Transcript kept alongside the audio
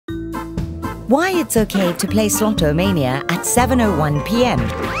Why it's okay to play Slotomania at 7:01 p.m.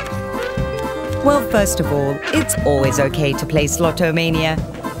 Well, first of all, it's always okay to play Slotomania.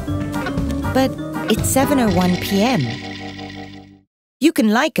 But it's 7:01 p.m. You can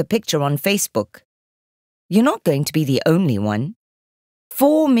like a picture on Facebook. You're not going to be the only one.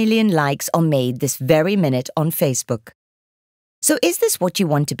 4 million likes are made this very minute on Facebook. So is this what you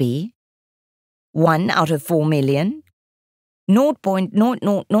want to be? 1 out of 4 million?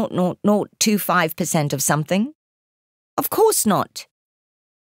 0.0000025% of something? Of course not.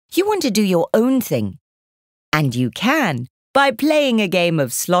 You want to do your own thing. And you can by playing a game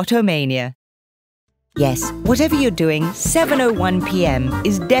of Slotomania. Yes, whatever you're doing, 7:01 p.m.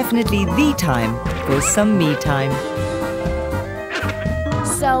 is definitely the time for some me time.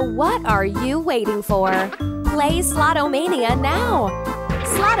 So what are you waiting for? Play Slotomania now!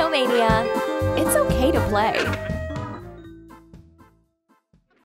 Slotomania! It's okay to play.